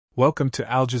Welcome to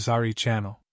Al Jazari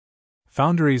channel.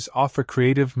 Foundries offer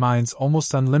creative minds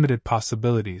almost unlimited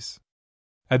possibilities.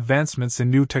 Advancements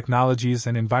in new technologies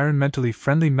and environmentally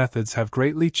friendly methods have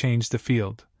greatly changed the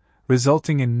field,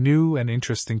 resulting in new and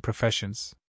interesting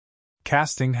professions.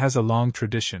 Casting has a long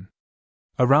tradition.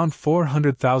 Around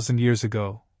 400,000 years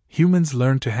ago, humans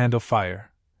learned to handle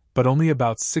fire, but only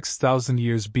about 6,000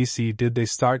 years BC did they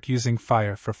start using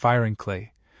fire for firing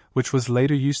clay, which was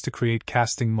later used to create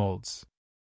casting molds.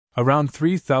 Around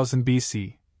 3000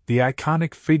 BC, the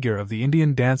iconic figure of the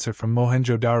Indian dancer from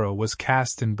Mohenjo-daro was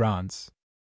cast in bronze.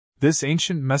 This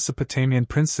ancient Mesopotamian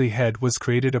princely head was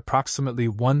created approximately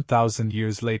 1000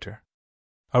 years later.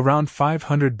 Around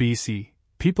 500 BC,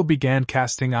 people began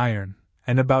casting iron,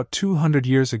 and about 200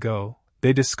 years ago,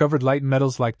 they discovered light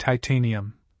metals like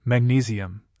titanium,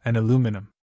 magnesium, and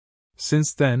aluminum.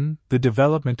 Since then, the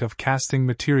development of casting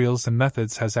materials and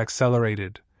methods has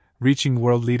accelerated, reaching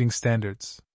world-leading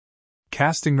standards.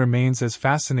 Casting remains as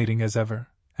fascinating as ever,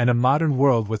 and a modern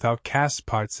world without cast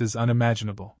parts is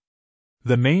unimaginable.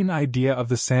 The main idea of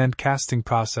the sand casting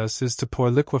process is to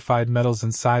pour liquefied metals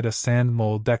inside a sand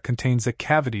mold that contains a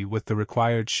cavity with the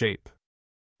required shape.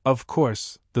 Of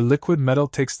course, the liquid metal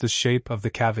takes the shape of the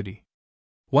cavity.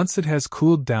 Once it has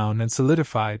cooled down and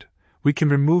solidified, we can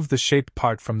remove the shaped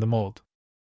part from the mold.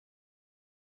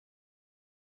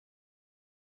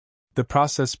 The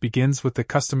process begins with the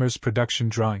customer's production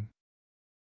drawing.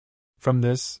 From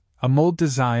this, a mold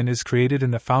design is created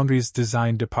in the foundry's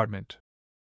design department.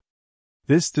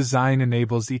 This design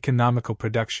enables economical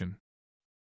production.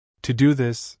 To do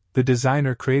this, the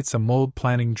designer creates a mold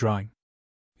planning drawing.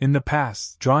 In the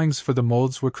past, drawings for the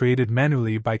molds were created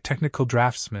manually by technical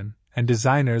draftsmen and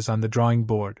designers on the drawing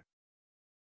board.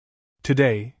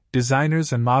 Today,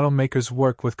 designers and model makers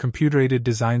work with computer-aided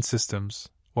design systems,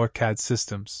 or CAD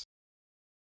systems.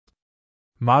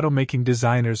 Model-making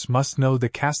designers must know the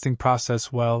casting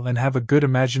process well and have a good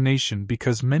imagination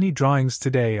because many drawings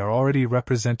today are already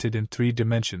represented in 3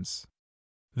 dimensions.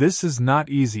 This is not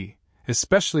easy,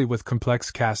 especially with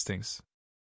complex castings.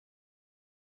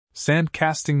 Sand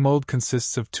casting mold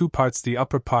consists of 2 parts. The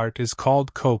upper part is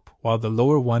called cope, while the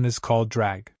lower one is called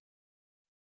drag.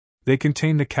 They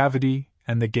contain the cavity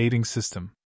and the gating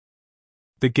system.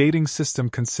 The gating system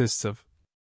consists of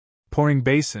pouring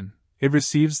basin. It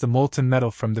receives the molten metal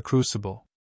from the crucible.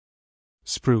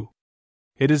 Sprue.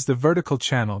 It is the vertical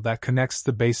channel that connects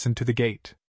the basin to the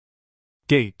gate.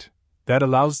 Gate. That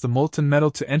allows the molten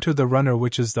metal to enter the runner,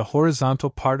 which is the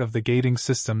horizontal part of the gating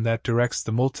system that directs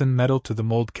the molten metal to the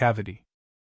mold cavity.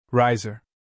 Riser.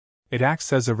 It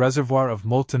acts as a reservoir of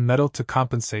molten metal to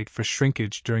compensate for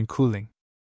shrinkage during cooling.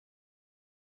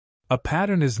 A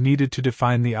pattern is needed to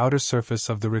define the outer surface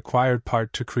of the required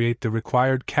part to create the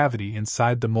required cavity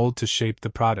inside the mold to shape the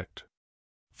product.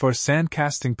 For sand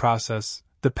casting process,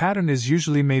 the pattern is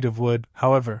usually made of wood,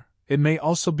 however, it may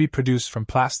also be produced from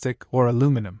plastic or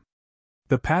aluminum.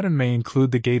 The pattern may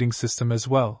include the gating system as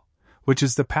well, which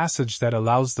is the passage that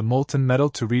allows the molten metal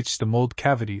to reach the mold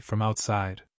cavity from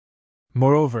outside.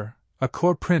 Moreover, a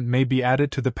core print may be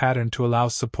added to the pattern to allow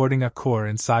supporting a core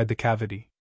inside the cavity.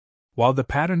 While the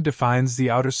pattern defines the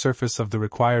outer surface of the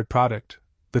required product,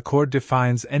 the core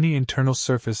defines any internal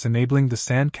surface enabling the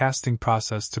sand casting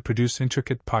process to produce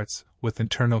intricate parts with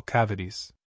internal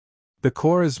cavities. The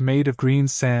core is made of green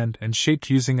sand and shaped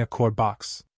using a core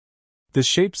box. The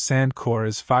shaped sand core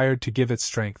is fired to give it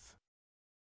strength.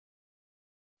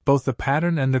 Both the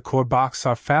pattern and the core box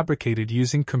are fabricated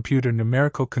using computer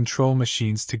numerical control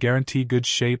machines to guarantee good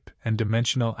shape and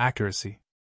dimensional accuracy.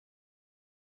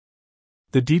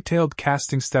 The detailed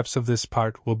casting steps of this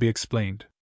part will be explained.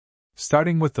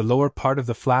 Starting with the lower part of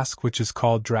the flask, which is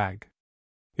called drag.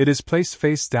 It is placed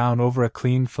face down over a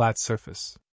clean flat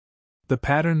surface. The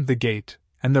pattern, the gate,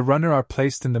 and the runner are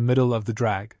placed in the middle of the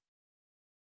drag.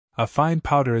 A fine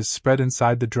powder is spread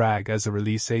inside the drag as a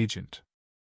release agent.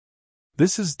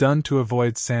 This is done to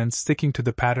avoid sand sticking to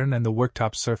the pattern and the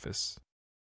worktop surface.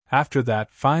 After that,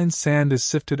 fine sand is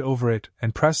sifted over it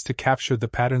and pressed to capture the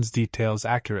pattern's details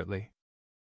accurately.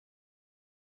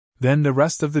 Then the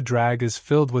rest of the drag is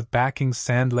filled with backing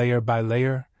sand layer by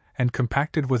layer and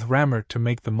compacted with rammer to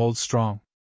make the mold strong.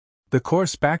 The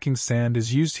coarse backing sand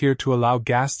is used here to allow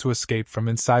gas to escape from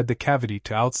inside the cavity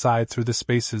to outside through the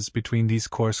spaces between these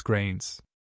coarse grains.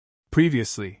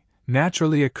 Previously,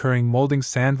 naturally occurring molding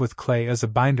sand with clay as a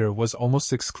binder was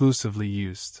almost exclusively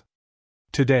used.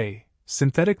 Today,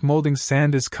 synthetic molding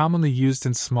sand is commonly used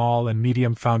in small and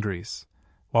medium foundries,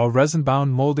 while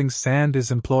resin-bound molding sand is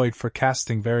employed for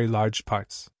casting very large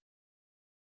parts.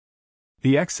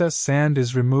 The excess sand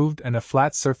is removed and a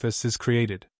flat surface is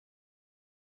created.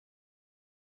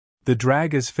 The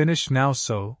drag is finished now,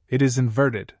 so it is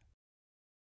inverted,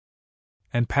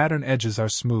 and pattern edges are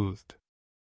smoothed.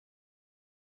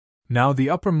 Now the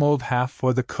upper mold half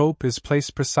for the cope is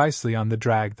placed precisely on the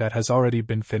drag that has already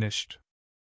been finished.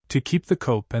 To keep the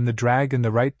cope and the drag in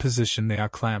the right position, they are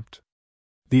clamped.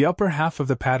 The upper half of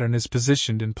the pattern is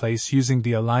positioned in place using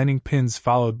the aligning pins,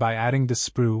 followed by adding the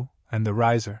sprue and the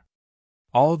riser.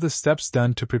 All the steps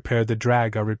done to prepare the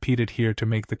drag are repeated here to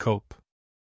make the cope.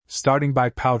 Starting by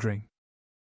powdering,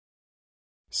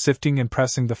 sifting and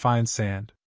pressing the fine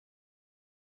sand.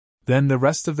 Then the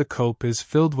rest of the cope is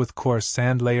filled with coarse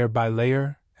sand layer by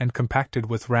layer and compacted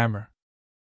with rammer.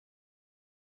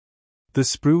 The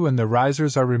sprue and the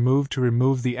risers are removed to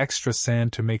remove the extra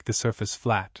sand to make the surface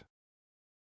flat.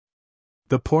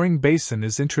 The pouring basin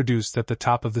is introduced at the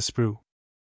top of the sprue.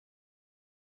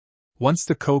 Once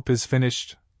the cope is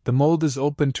finished, the mold is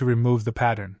opened to remove the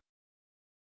pattern.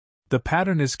 The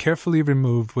pattern is carefully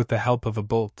removed with the help of a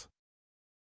bolt.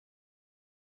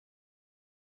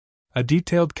 A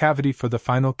detailed cavity for the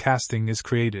final casting is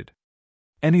created.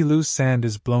 Any loose sand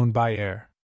is blown by air.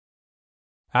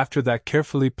 After that,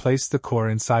 carefully place the core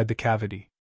inside the cavity.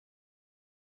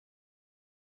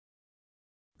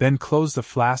 Then close the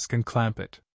flask and clamp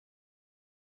it.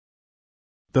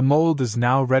 The mold is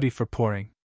now ready for pouring.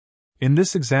 In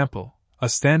this example, a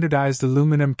standardized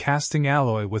aluminum casting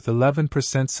alloy with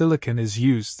 11% silicon is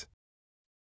used.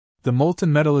 The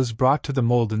molten metal is brought to the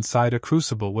mold inside a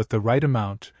crucible with the right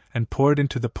amount and poured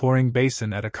into the pouring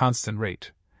basin at a constant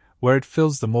rate, where it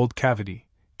fills the mold cavity,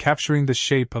 capturing the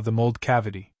shape of the mold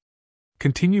cavity.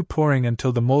 Continue pouring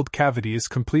until the mold cavity is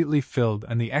completely filled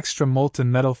and the extra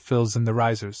molten metal fills in the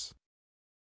risers.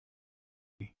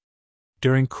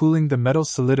 During cooling, the metal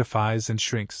solidifies and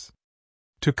shrinks.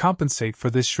 To compensate for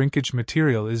this shrinkage,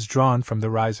 material is drawn from the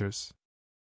risers.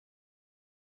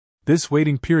 This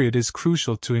waiting period is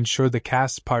crucial to ensure the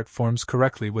cast part forms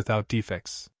correctly without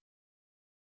defects.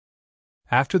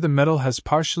 After the metal has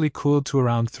partially cooled to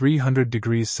around 300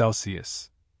 degrees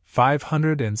Celsius,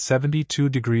 572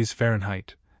 degrees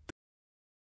Fahrenheit,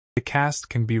 the cast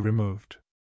can be removed.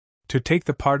 To take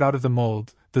the part out of the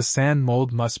mold, the sand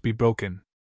mold must be broken.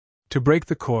 To break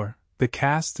the core, the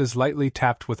cast is lightly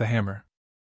tapped with a hammer.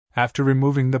 After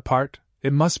removing the part,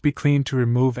 it must be cleaned to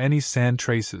remove any sand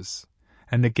traces,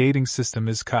 and the gating system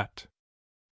is cut.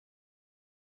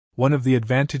 One of the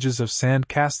advantages of sand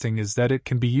casting is that it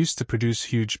can be used to produce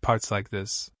huge parts like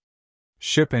this.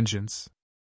 Ship engines.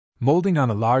 Molding on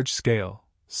a large scale,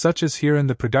 such as here in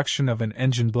the production of an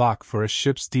engine block for a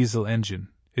ship's diesel engine,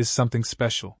 is something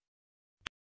special.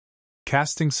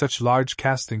 Casting such large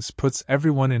castings puts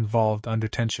everyone involved under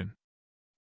tension.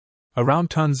 Around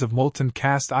tons of molten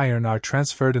cast iron are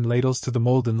transferred in ladles to the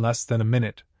mold in less than a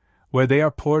minute, where they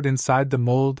are poured inside the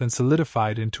mold and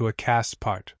solidified into a cast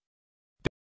part.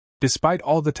 Despite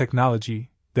all the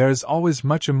technology, there is always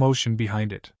much emotion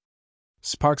behind it.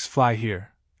 Sparks fly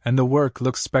here, and the work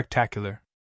looks spectacular.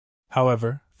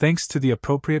 However, thanks to the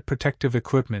appropriate protective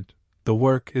equipment, the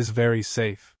work is very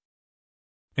safe.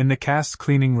 In the cast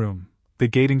cleaning room, the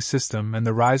gating system and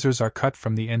the risers are cut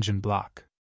from the engine block.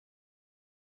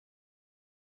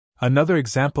 Another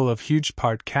example of huge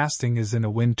part casting is in a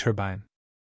wind turbine.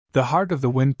 The heart of the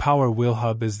wind power wheel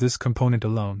hub is this component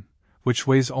alone, which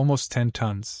weighs almost 10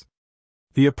 tons.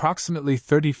 The approximately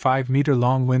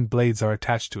 35-meter-long wind blades are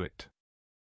attached to it.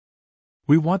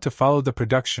 We want to follow the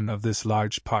production of this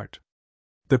large part.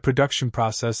 The production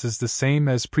process is the same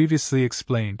as previously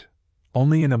explained,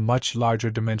 only in a much larger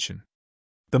dimension.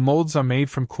 The molds are made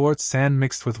from quartz sand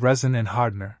mixed with resin and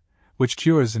hardener, which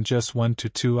cures in just 1 to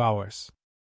 2 hours.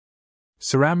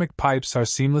 Ceramic pipes are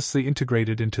seamlessly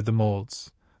integrated into the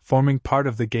molds, forming part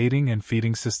of the gating and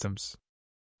feeding systems.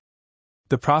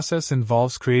 The process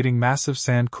involves creating massive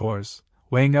sand cores,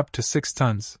 weighing up to 6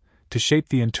 tons, to shape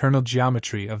the internal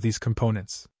geometry of these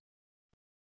components.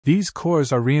 These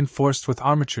cores are reinforced with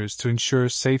armatures to ensure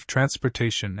safe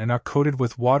transportation and are coated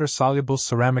with water-soluble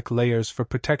ceramic layers for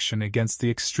protection against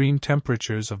the extreme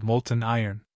temperatures of molten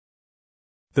iron.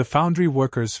 The foundry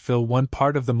workers fill one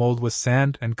part of the mold with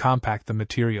sand and compact the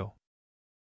material.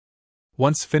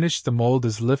 Once finished, the mold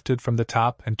is lifted from the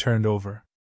top and turned over.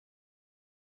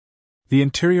 The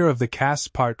interior of the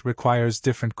cast part requires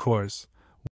different cores,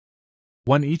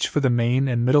 one each for the main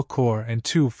and middle core and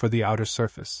 2 for the outer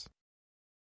surface.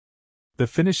 The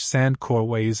finished sand core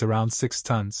weighs around 6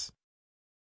 tons.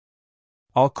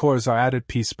 All cores are added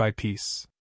piece by piece.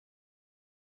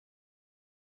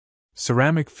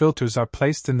 Ceramic filters are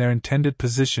placed in their intended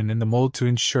position in the mold to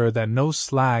ensure that no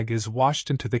slag is washed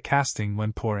into the casting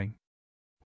when pouring.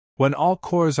 When all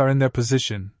cores are in their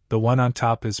position, the one on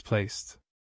top is placed.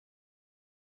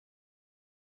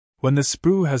 When the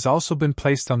sprue has also been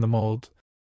placed on the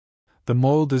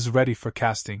mold is ready for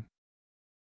casting.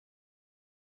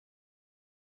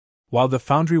 While the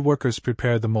foundry workers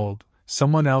prepare the mold,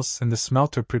 someone else in the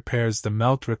smelter prepares the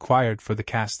melt required for the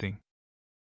casting.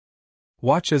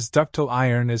 Watch as ductile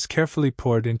iron is carefully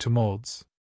poured into molds.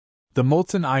 The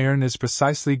molten iron is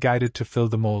precisely guided to fill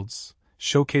the molds,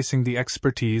 showcasing the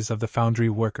expertise of the foundry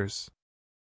workers.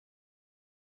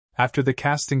 After the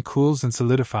casting cools and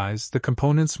solidifies, the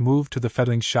components move to the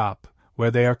fettling shop, where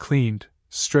they are cleaned,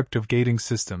 stripped of gating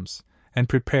systems, and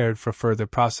prepared for further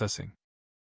processing.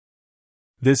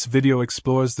 This video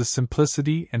explores the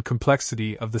simplicity and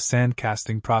complexity of the sand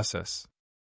casting process.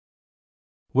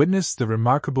 Witness the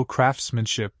remarkable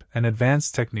craftsmanship and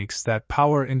advanced techniques that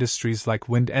power industries like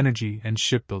wind energy and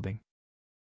shipbuilding.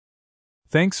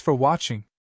 Thanks for watching.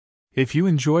 If you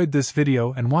enjoyed this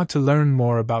video and want to learn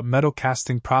more about metal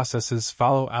casting processes,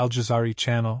 follow Al Jazari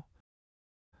channel.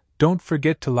 Don't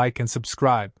forget to like and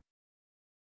subscribe.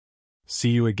 See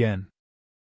you again.